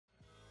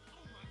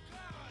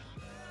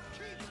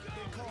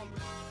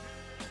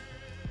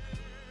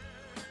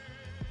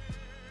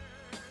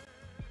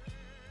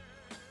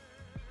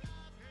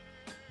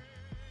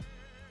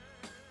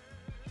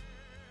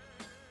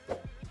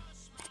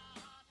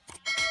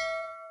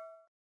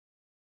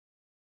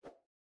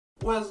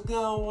What's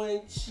good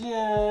with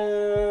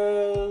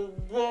you,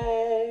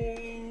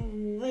 baby?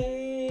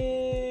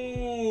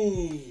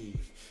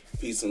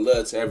 Peace and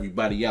love to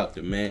everybody out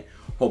there, man.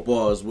 Hope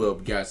all is well.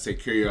 You guys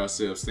take care of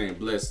yourselves, staying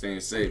blessed, staying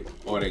safe,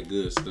 all that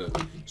good stuff.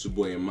 It's your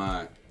boy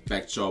Ahmad,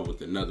 back to y'all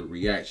with another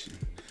reaction.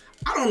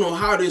 I don't know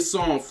how this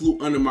song flew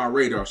under my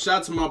radar. Shout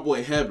out to my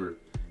boy Heber.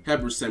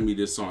 Heber sent me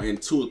this song,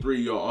 and 2 or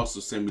 3 of y'all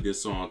also sent me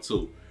this song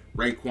too.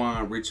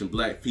 Raekwon, Rich and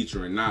Black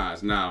featuring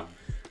Nas. Now,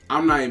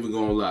 I'm not even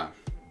gonna lie.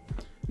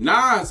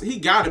 Nas, he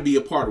gotta be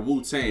a part of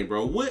Wu-Tang,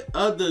 bro. What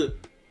other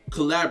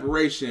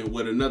collaboration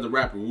with another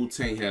rapper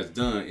Wu-Tang has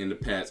done in the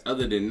past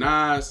other than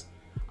Nas?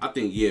 I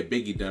think, yeah,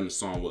 Biggie done a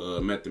song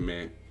with Method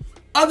Man.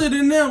 Other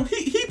than them,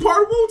 he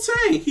part of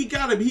Wu-Tang. He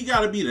gotta be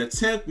the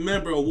 10th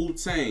member of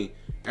Wu-Tang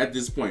at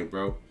this point,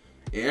 bro.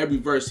 In every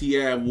verse he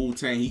had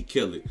Wu-Tang, he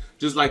killed it.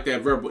 Just like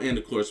that verbal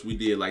intercourse we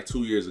did like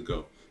 2 years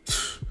ago.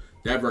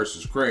 That verse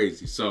is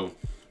crazy. So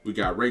we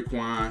got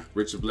Raekwon,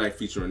 Rich and Black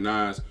featuring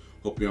Nas.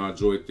 Hope y'all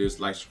enjoyed this.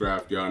 Like,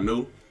 subscribe if y'all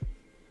new.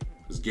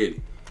 Let's get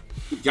it.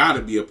 You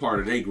gotta be a part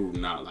of their group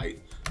now. Like,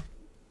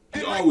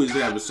 you always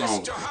have a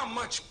song. To how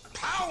much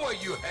power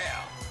you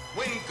have.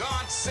 When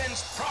God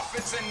sends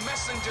prophets and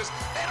messengers,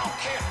 they don't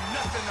care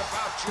nothing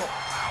about your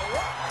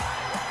power.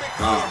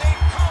 Because they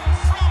come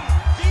from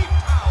the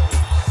power.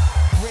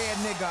 Rare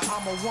nigga,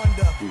 I'm a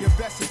wonder. Your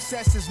best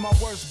success is my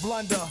worst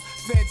blunder.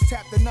 Feds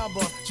tap the number.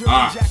 Jerry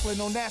Jacqueline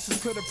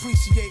Onassis could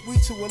appreciate. We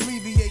to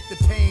alleviate the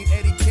pain.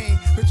 Eddie Kane,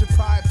 Richard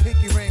Pryor,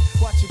 Pinky Ring.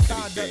 Watch your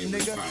conduct,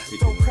 nigga.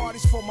 Throw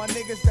parties for my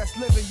niggas that's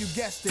living, you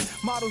guessed it.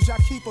 Models, y'all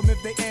keep them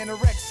if they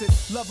anorexic.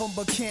 Love them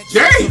but can't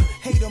trust them.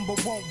 Hate them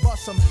but won't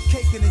bust them.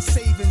 Caking and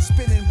saving,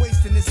 spinning,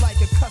 wasting, it's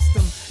like a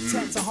custom.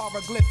 Tats of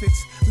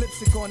hieroglyphics,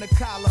 lipstick on the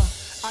collar.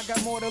 I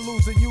got more to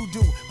lose than you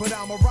do, but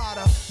I'm a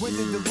rider. When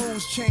did the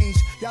rules change?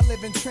 Y'all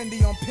living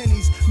trendy on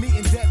pennies,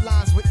 meeting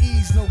deadlines with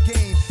ease, no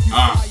game. You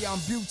fire, I'm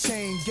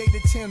butane,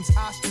 gated Tim's,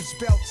 ostrich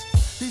belts.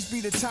 These be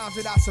the times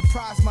that I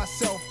surprise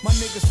myself. My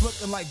niggas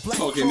looking like black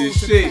talking crows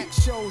this and shit. back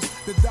shows.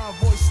 The Don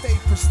voice stay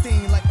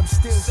pristine like I'm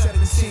still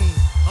 17.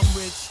 I'm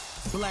rich,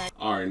 black.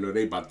 I already know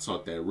they about to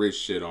talk that rich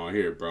shit on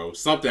here, bro.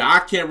 Something I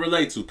can't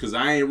relate to because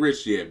I ain't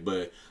rich yet,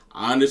 but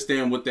I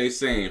understand what they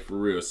saying for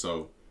real,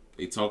 so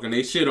they talking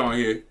they shit on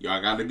here.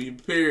 Y'all gotta be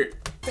prepared.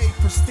 Stay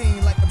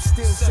pristine like I'm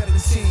still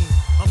 17.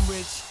 I'm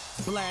rich,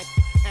 black,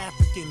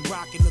 African,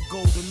 rocking the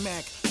golden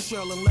Mac.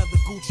 Sherlin leather,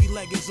 Gucci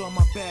leggings on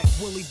my back.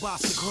 Willie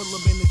Bossick,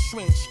 hoodlum in the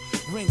trench.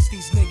 Rinse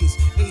these niggas.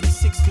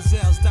 86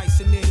 gazelles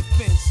dicing near the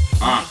fence.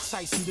 Mike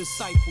Tyson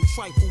disciple,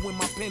 trifle when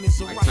my pen is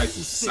a rifle.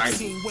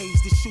 16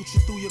 ways to shoot you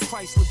through your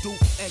Chrysler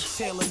Duke.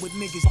 Exhaling with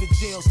niggas, the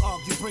jails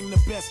argue. Bring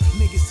the best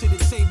niggas to the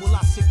table.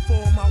 I sit 4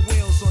 of my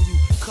whales on you.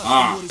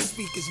 Custom with the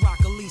speakers, rock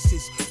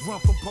Elises. Run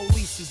from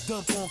polices,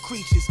 dump on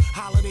creatures.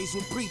 Holidays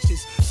with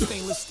preachers.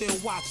 Stainless steel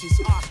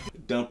watches.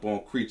 Dump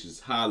on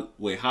creatures.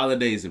 Wait,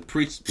 holidays and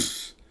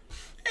preachers.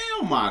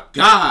 Oh my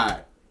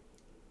God.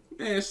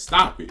 Man,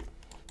 stop it.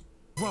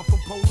 Run from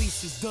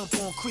polices, dump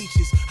on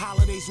creatures.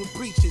 Holidays with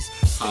preachers.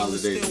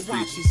 Stainless steel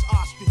watches.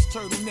 Ostrich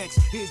turtlenecks.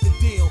 Here's the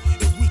deal.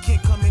 If we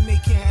can't come in, they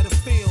can't have a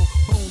feel.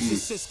 Booms and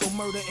Cisco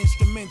murder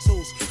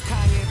instrumentals.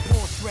 Cayenne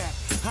Porsche rap.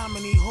 How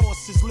many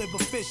horses live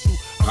official?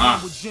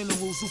 I'm with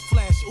generals who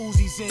flash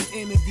Uzis in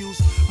interviews.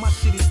 My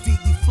shit is deep,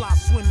 we fly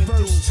swimming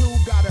through. Verse 2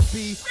 gotta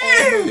be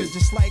all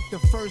just like the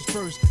first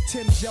verse.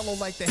 Tim's yellow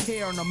like the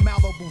hair on a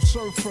Malibu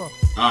surfer.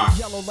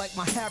 Yellow like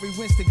my Harry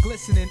Winston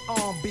glistening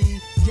arm B.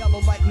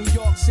 Yellow like New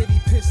York City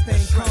piston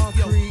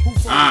concrete. Who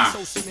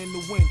social in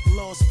the wind?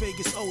 Las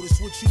Vegas Otis,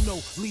 what you know?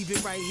 Leave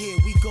it right here.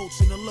 We goats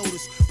in the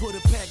Lotus. Put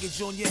a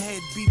package on your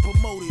head, be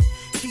promoted.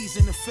 Keys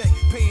in effect,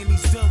 paying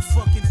these dumb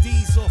fucking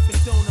D's off in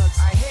donuts.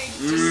 I hate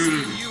to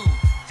see you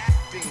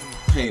acting.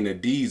 Paying the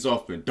D's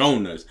off in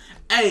donuts.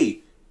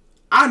 Hey,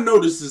 I know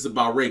this is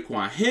about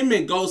Raekwon. Him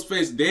and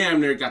Ghostface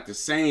damn near got the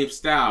same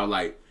style.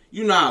 Like,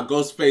 you know how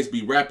Ghostface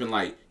be rapping,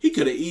 like, he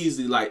could have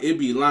easily, like, it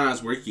be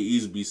lines where he could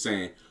easily be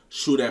saying,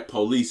 shoot at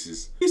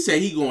polices. He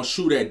said he gonna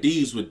shoot at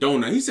D's with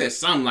donut. He said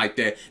something like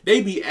that.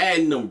 They be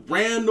adding the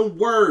random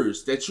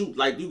words that you,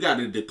 like, you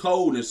gotta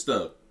decode and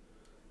stuff.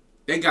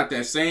 They got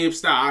that same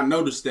style. I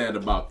noticed that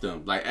about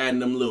them. Like, adding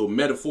them little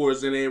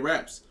metaphors in their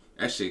raps.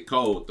 That shit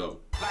cold, though.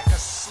 Like a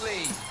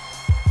slave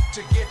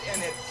to get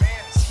an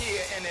advance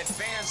here and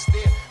advance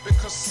there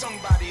because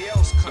somebody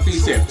else controls. I think he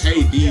said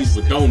pay D's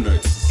with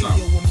donuts or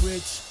something. Yo, I'm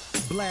rich,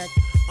 black,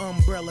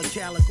 umbrella,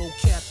 calico,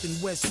 Captain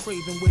West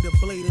Craven with a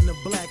blade in the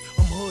black.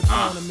 I'm hood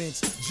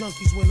ornaments.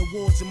 Junkies win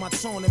awards in my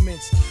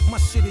tournaments. My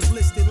shit is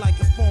listed like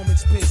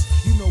informants piss.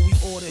 You know we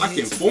order like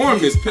hits.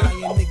 Informants piss.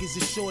 Niggas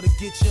is sure to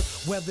get you.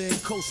 Whether in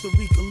Costa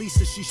Rica,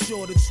 Lisa, she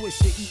sure to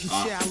twist you. Eating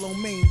shallow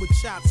main with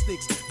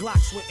chopsticks.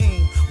 Glocks with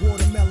aim.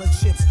 Watermelon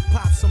chips.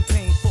 Pop some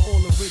pain for all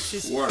the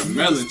riches.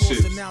 Watermelon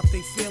chips. Out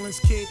they feelings,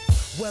 kid.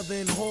 Whether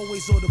in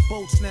hallways or the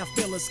boats, now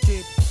fill us,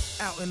 kid.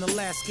 Out in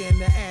Alaska and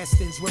the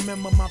Astons,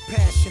 remember my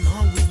passion.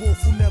 Hungry wolf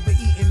who never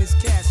eat in his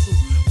castle.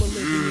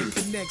 Bolivian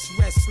connects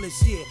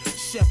restless, yeah.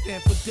 Chef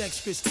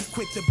ambidextrous,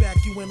 quick to back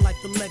you in like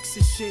the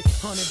Lexus shit.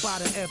 Hunted by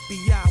the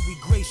FBI, we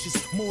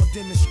gracious. More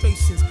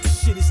demonstrations,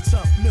 shit is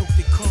tough, milk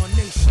the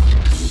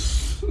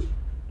carnation.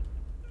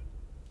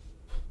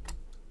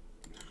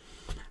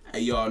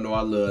 Hey, y'all know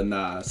I love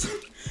Nas.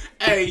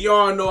 Hey,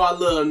 y'all know I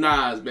love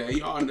Nas, man.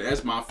 Y'all know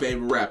that's my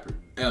favorite rapper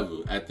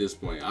ever at this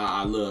point.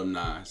 I love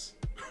Nas.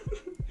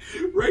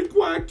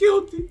 Raekwon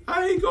guilty.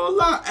 I ain't gonna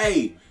lie.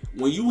 Hey,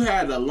 when you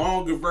had a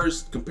longer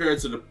verse compared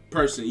to the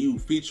person you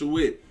feature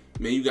with,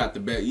 man, you got the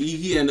better.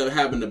 He ended up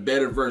having a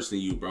better verse than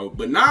you, bro.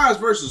 But Nas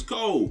verse is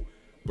cold.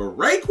 But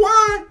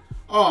Raekwon,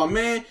 oh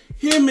man,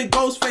 him and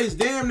Ghostface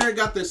damn near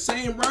got the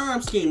same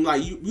rhyme scheme.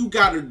 Like you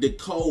gotta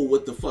decode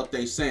what the fuck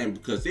they saying,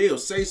 because they'll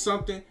say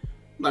something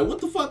like, what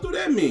the fuck do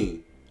that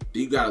mean?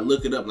 Then you gotta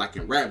look it up like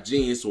in Rap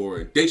Genius or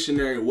a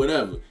dictionary or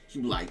whatever.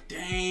 You be like,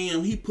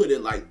 damn, he put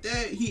it like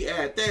that. He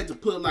add that to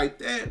put it like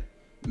that.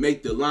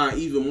 Make the line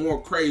even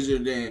more crazier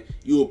than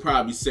you would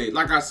probably say.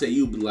 Like I said,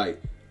 you'd be like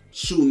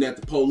shooting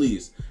at the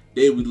police.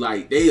 They would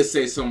like, they'd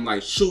say something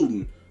like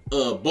shooting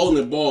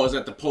bowling balls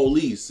at the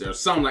police or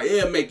something like.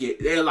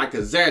 They'll like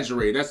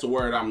exaggerate. That's the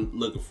word I'm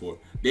looking for.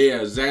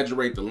 They'll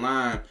exaggerate the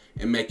line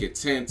and make it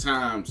 10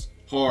 times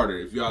harder,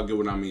 if y'all get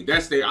what I mean.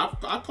 That's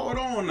I caught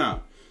on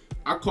now.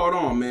 I caught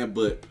on, man,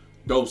 but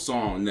dope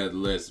song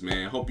nevertheless,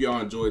 man. Hope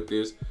y'all enjoyed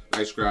this.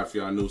 Like, subscribe if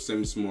y'all new.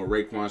 Send me some more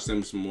Raekwon, send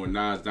me some more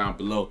Nas down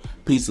below.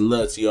 Peace and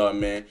love to y'all,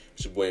 man.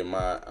 It's your boy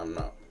Ahmad. I'm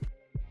out.